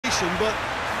possession, but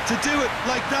to do it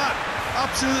like that,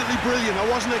 absolutely brilliant. I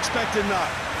wasn't expecting that.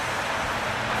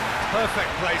 Perfect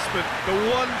placement, the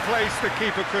one place the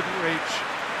keeper couldn't reach.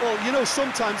 Well, you know,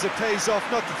 sometimes it pays off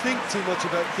not to think too much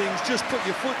about things, just put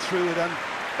your foot through it, and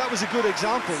that was a good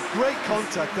example. Great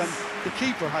contact, and the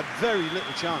keeper had very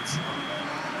little chance.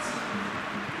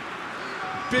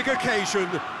 Big occasion,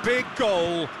 big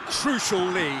goal, crucial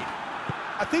lead.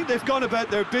 I think they've gone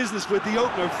about their business with the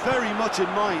opener very much in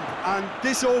mind, and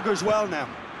this augurs well now.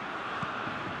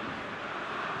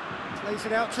 Plays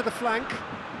it out to the flank.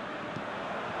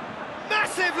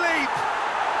 Massive leap!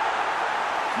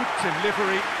 Good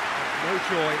delivery, no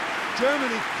joy.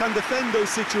 Germany can defend those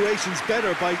situations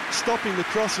better by stopping the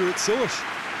crosser at source.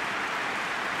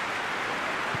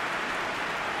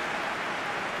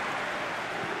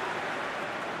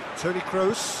 Toni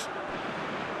Kroos.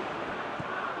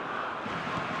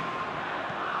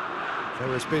 There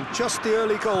has been just the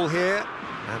early goal here,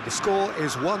 and the score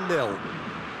is 1-0.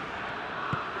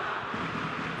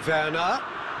 Werner,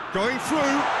 going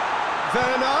through.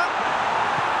 Werner.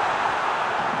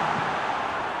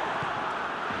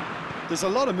 There's a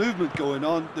lot of movement going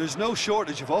on. There's no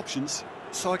shortage of options.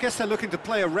 So I guess they're looking to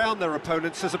play around their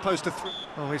opponents as opposed to...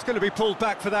 Oh, he's going to be pulled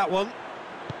back for that one.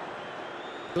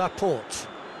 Laporte.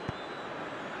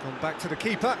 Gone back to the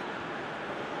keeper.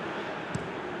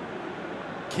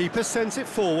 Keeper sends it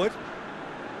forward.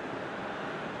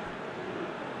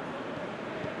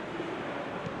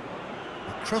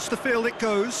 Across the field it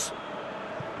goes.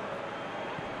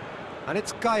 And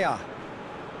it's Gaia.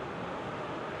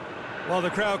 Well, the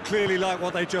crowd clearly like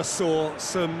what they just saw.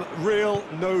 Some real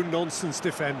no-nonsense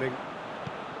defending.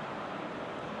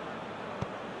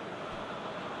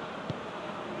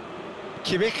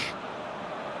 Kimmich.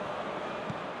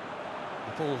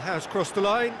 The ball has crossed the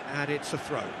line, and it's a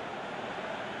throw.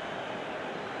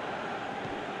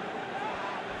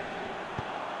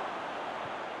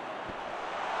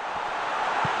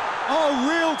 Oh,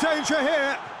 real danger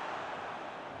here!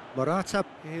 Morata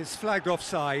is flagged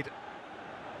offside.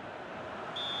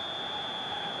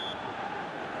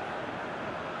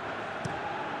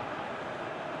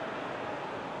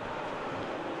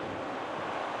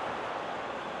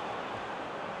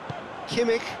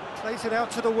 Kimmich plays it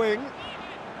out to the wing.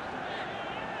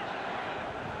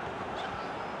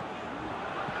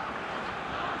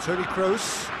 Toni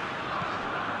Kroos.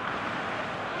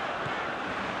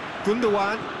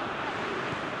 Gundogan.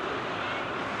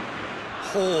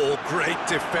 Oh, great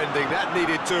defending, that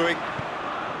needed doing.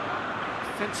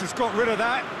 Defence has got rid of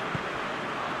that.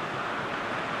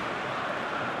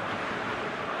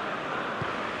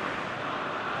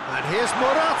 And here's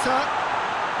Morata.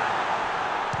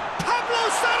 Pablo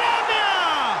Sarabia!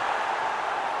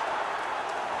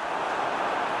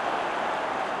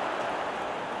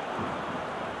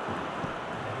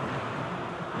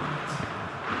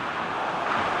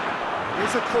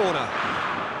 Here's a corner.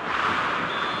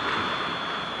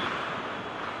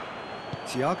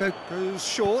 Thiago goes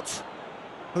short.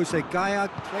 Jose Gaia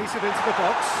plays it into the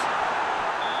box.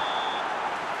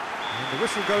 And the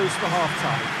whistle goes for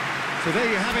half-time. So there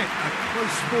you have it, a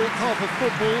close-fought half of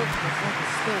football. The club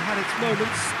has still had its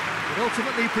moments, but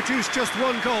ultimately produced just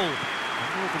one goal. A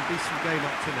more than decent game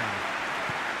up to now.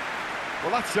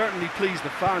 Well, that certainly pleased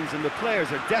the fans, and the players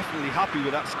are definitely happy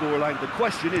with that scoreline. The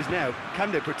question is now,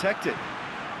 can they protect it?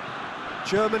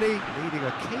 Germany leading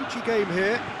a cagey game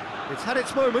here. It's had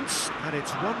its moments, and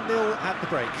it's 1-0 at the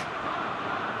break.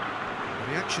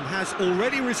 The action has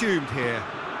already resumed here.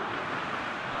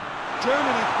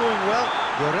 Germany going well.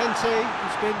 Llorente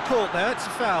has been caught there, it's a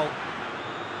foul.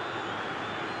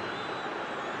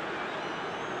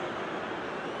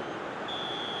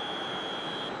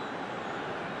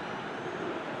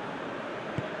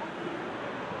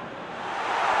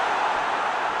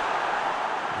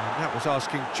 And that was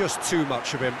asking just too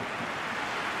much of him.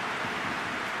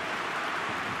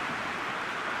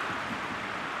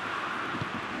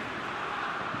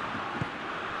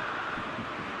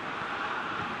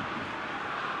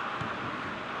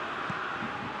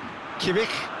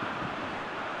 Kimmich,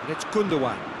 and it's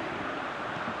Gundogan.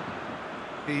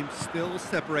 Team still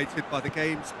separated by the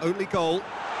game's only goal.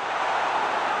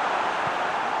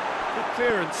 Good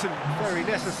clearance and very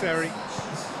necessary.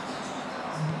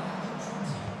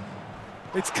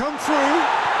 It's come through.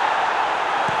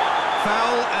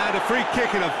 Foul and a free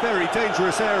kick in a very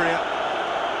dangerous area.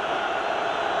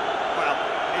 Well,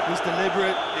 it was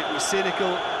deliberate, it was cynical,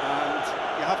 and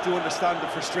you have to understand the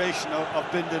frustration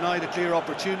of being denied a clear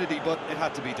opportunity, but it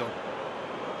had to be done.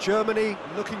 Germany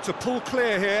looking to pull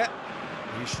clear here.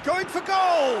 He's going for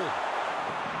goal!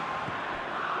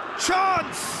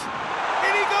 Chance!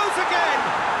 In he goes again!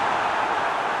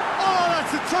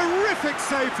 It's a terrific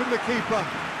save from the keeper.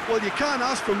 Well, you can't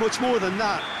ask for much more than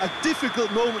that. A difficult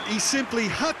moment he simply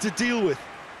had to deal with.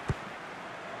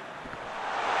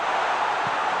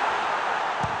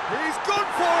 He's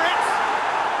gone for it!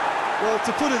 Well,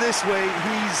 to put it this way,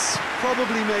 he's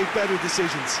probably made better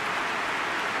decisions.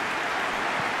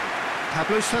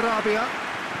 Pablo Sarabia.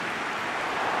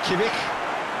 Kimmich.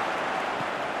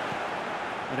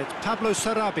 And it's Pablo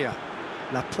Sarabia.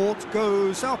 Laporte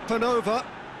goes up and over.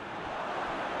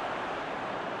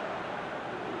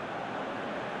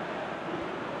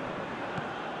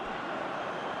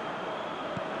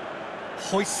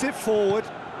 Hoists it forward,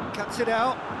 cuts it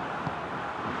out.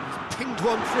 He's pinged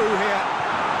one through here.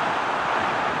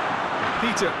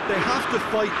 Peter, they have to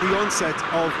fight the onset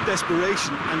of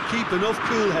desperation and keep enough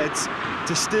cool heads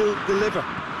to still deliver.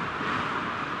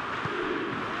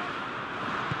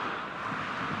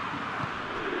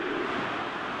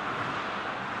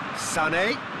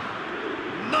 Sané,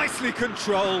 nicely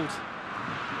controlled.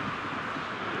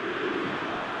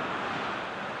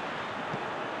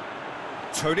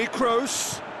 Toni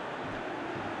Kroos.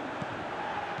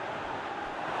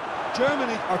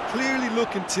 Germany are clearly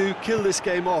looking to kill this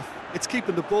game off. It's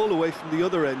keeping the ball away from the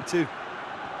other end too.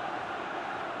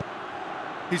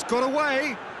 He's got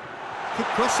away. Could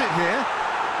cross it here.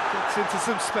 Gets into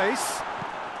some space.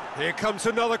 Here comes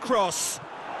another cross.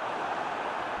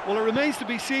 Well, it remains to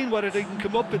be seen whether they can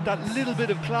come up with that little bit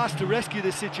of class to rescue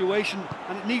this situation,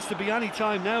 and it needs to be any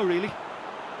time now, really.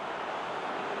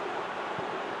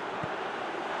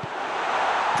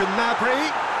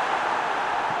 Gnabry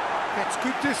gets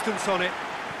good distance on it.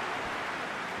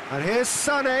 And here's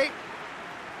Sané.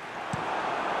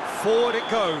 Forward it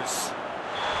goes.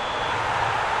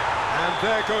 And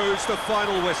there goes the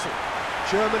final whistle.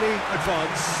 Germany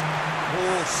advance.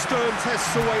 More stern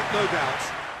tests await, no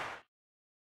doubt.